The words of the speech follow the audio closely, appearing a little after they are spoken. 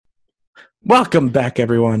Welcome back,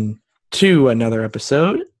 everyone, to another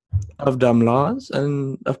episode of Dumb Laws,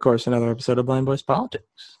 and of course, another episode of Blind Boys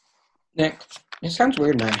Politics. Nick, it sounds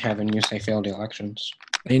weird not having you say failed elections.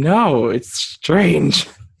 I know, it's strange.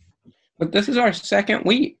 But this is our second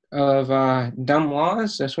week of Dumb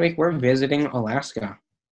Laws. This week we're visiting Alaska.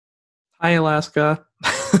 Hi, Alaska.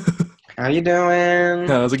 How you doing?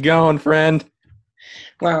 How's it going, friend?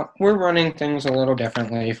 Well, we're running things a little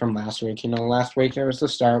differently from last week. Last week there was the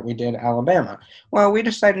start. We did Alabama. Well, we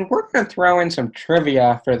decided we're going to throw in some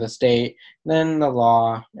trivia for the state, then the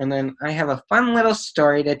law, and then I have a fun little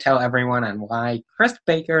story to tell everyone on why Chris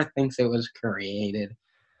Baker thinks it was created.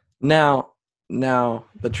 Now,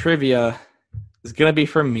 the trivia is going to be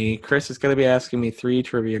from me. Chris is going to be asking me 3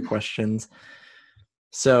 trivia questions.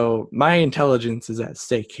 So my intelligence is at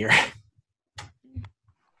stake here.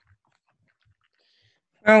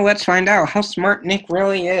 Well, let's find out how smart Nick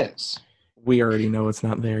really is. We already know it's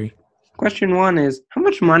not very. Question 1 is, how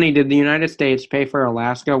much money did the United States pay for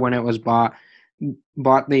Alaska when it was bought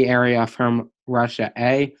the area from Russia?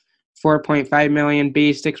 A, 4.5 million,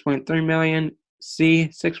 B, 6.3 million, C,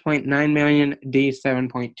 6.9 million, D,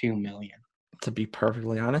 7.2 million. To be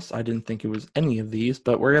perfectly honest, I didn't think it was any of these,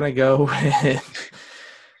 but we're going to go with...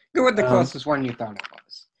 Go with the closest one you thought it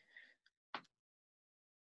was.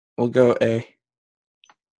 We'll go A.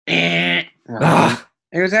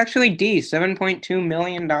 It was actually D, $7.2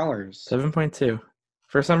 million. 7.2.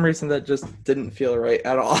 For some reason, that just didn't feel right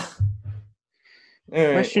at all.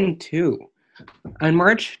 Right. Question 2. On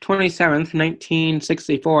March 27th,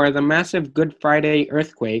 1964, the massive Good Friday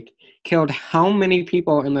earthquake killed how many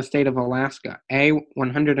people in the state of Alaska? A,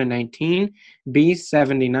 119, B,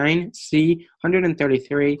 79, C,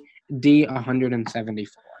 133, D,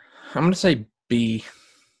 174. I'm going to say B.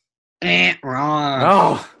 Wrong.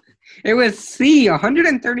 Oh, It was C,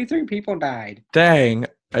 133 people died. dang.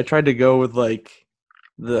 I tried to go with,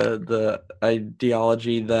 the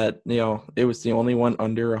ideology that, it was the only one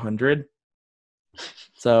under 100.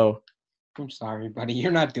 So. I'm sorry, buddy.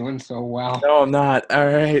 You're not doing so well. No, I'm not. All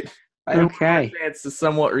right. I have Okay. a chance to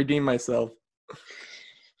somewhat redeem myself.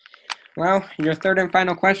 Well, your third and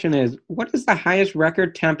final question is, what is the highest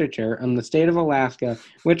record temperature in the state of Alaska,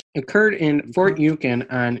 which occurred in Fort Yukon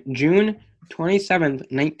on June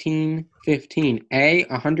 27th, 1915? A,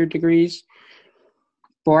 100 degrees,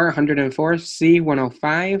 104, C,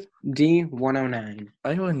 105, D, 109.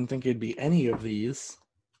 I wouldn't think it'd be any of these.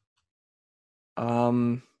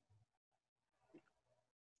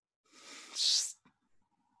 Just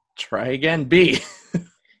try again. B.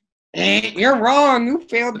 You're wrong. You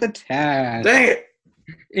failed the test. Dang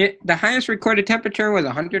it. The highest recorded temperature was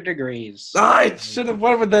 100 degrees. I should have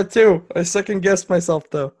went with that too. I second guessed myself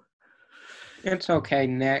though. It's okay,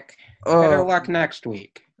 Nick. Better luck next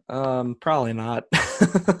week. Probably not.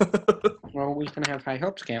 Well, we can have high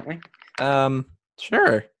hopes, can't we?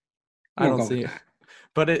 Sure. I We'll don't see it.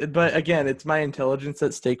 But again, it's my intelligence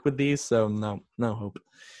at stake with these, so no hope.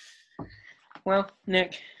 Well,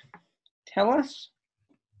 Nick, tell us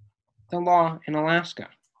the law in Alaska.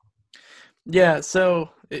 Yeah, so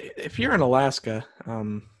if you're in Alaska,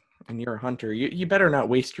 and you're a hunter, you better not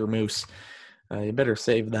waste your moose. You better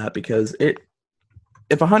save that because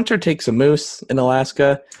if a hunter takes a moose in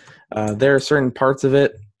Alaska, there are certain parts of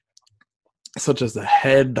it, such as the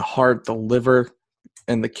head, the heart, the liver,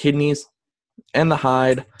 and the kidneys, and the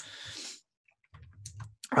hide,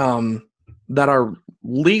 that are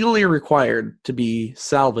legally required to be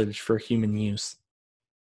salvaged for human use.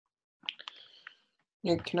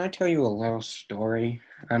 Nick, can I tell you a little story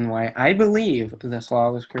on why I believe this law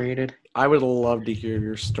was created? I would love to hear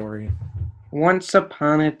your story. Once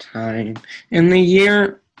upon a time, in the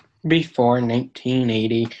year before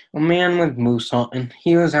 1980, a man was moose hunting.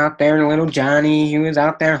 He was out there, little Johnny. He was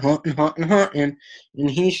out there hunting, and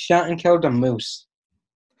he shot and killed a moose.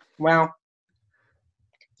 Well,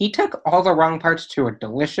 he took all the wrong parts to a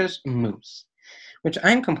delicious moose, which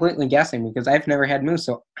I'm completely guessing because I've never had moose,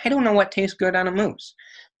 so I don't know what tastes good on a moose.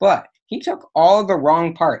 But he took all the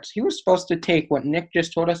wrong parts. He was supposed to take what Nick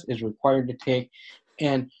just told us is required to take,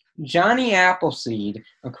 and Johnny Appleseed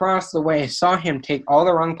across the way saw him take all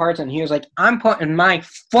the wrong parts, and he was like, I'm putting my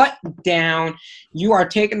foot down. You are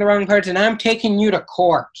taking the wrong parts, and I'm taking you to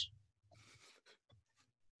court.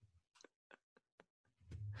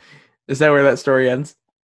 Is that where that story ends?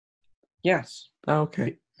 Yes.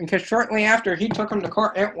 Okay. Because shortly after he took him to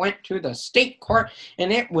court, it went to the state court,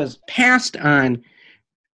 and it was passed on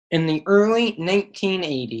in the early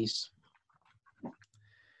 1980s.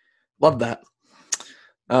 Love that.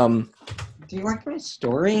 Do you like my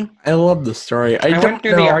story? I love the story. I went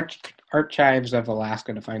through the archives of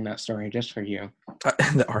Alaska to find that story just for you.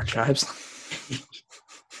 The archives.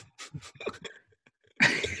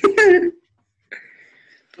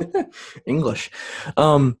 English.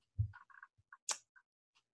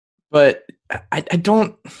 But I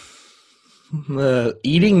don't.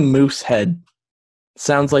 Eating moose head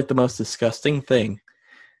sounds like the most disgusting thing.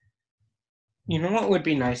 You know what would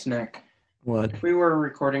be nice, Nick? What? If we were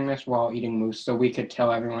recording this while eating moose so we could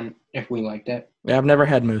tell everyone if we liked it. Yeah, I've never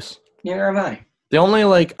had moose. Neither have I. The only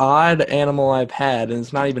like odd animal I've had, and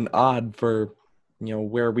it's not even odd for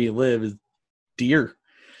where we live, is deer.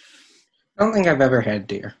 I don't think I've ever had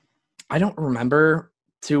deer. I don't remember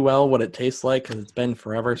too well what it tastes like because it's been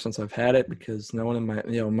forever since I've had it because no one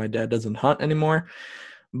in my dad doesn't hunt anymore.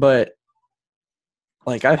 But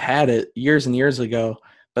like I've had it years and years ago.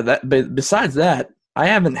 But besides that, I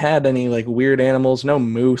haven't had any like weird animals. No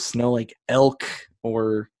moose, no like elk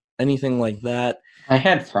or anything like that. I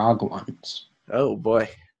had frog once. Oh boy,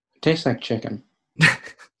 It tastes like chicken. I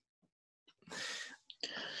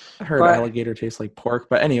heard alligator tastes like pork,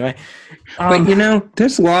 but anyway. But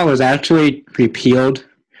this law was actually repealed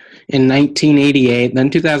in 1988,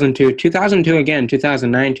 then 2002, 2002 again,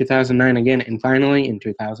 2009, 2009 again, and finally in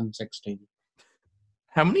 2016.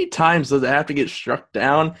 How many times does it have to get struck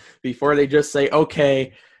down before they just say,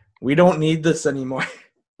 okay, we don't need this anymore?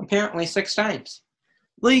 Apparently 6 times.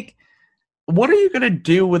 Like, what are you going to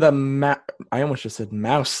do with a I almost just said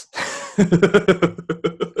mouse.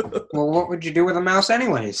 Well, what would you do with a mouse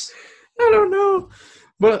anyways? I don't know.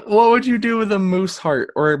 But what would you do with a moose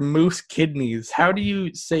heart or moose kidneys? How do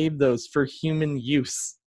you save those for human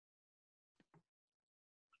use?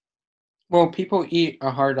 Well, people eat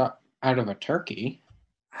a heart out of a turkey.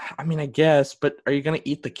 I mean, I guess, but are you going to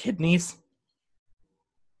eat the kidneys?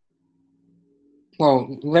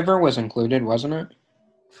 Well, liver was included, wasn't it?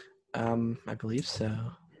 I believe so.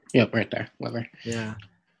 Yep, right there, liver. Yeah.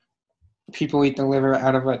 People eat the liver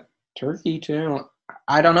out of a turkey, too.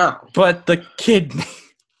 I don't know. But the kidney...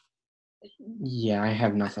 Yeah, I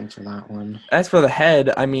have nothing for that one. As for the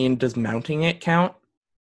head, I mean, does mounting it count?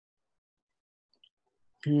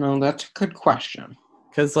 No, that's a good question.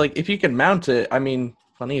 Because, like, if you can mount it, I mean,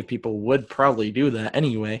 plenty of people would probably do that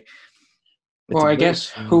anyway. Well, I guess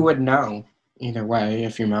who would know either way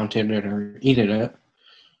if you mounted it or eated it?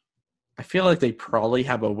 I feel like they probably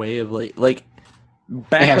have a way of, like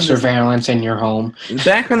they have surveillance in your home.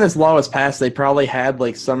 Back when this law was passed, they probably had,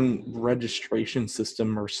 like, some registration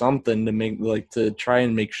system or something to make, like, to try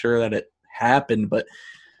and make sure that it happened, but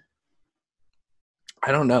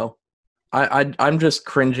I don't know. I'm just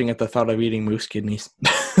cringing at the thought of eating moose kidneys.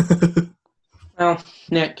 Well,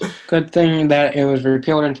 Nick, good thing that it was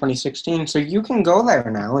repealed in 2016, so you can go there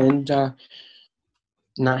now and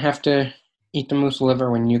not have to eat the moose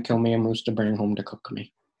liver when you kill me a moose to bring home to cook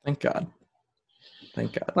me. Thank God.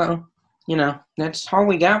 Thank God. Well, that's all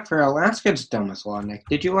we got for Alaska's dumbest law, Nick.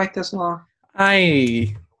 Did you like this law?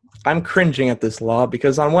 I'm cringing at this law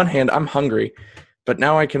because on one hand, I'm hungry, but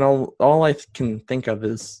now I can all I can think of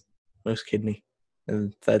is moose kidney,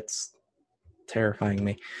 and that's terrifying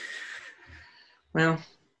me. Well,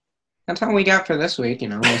 that's all we got for this week.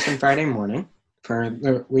 Listen Friday morning for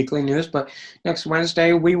the weekly news. But next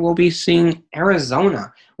Wednesday, we will be seeing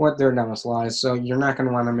Arizona, what their dumbest law is. So you're not going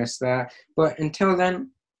to want to miss that. But until then,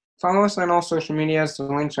 follow us on all social medias. The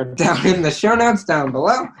links are down in the show notes down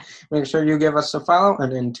below. Make sure you give us a follow.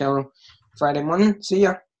 And until Friday morning, see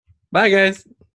ya. Bye, guys.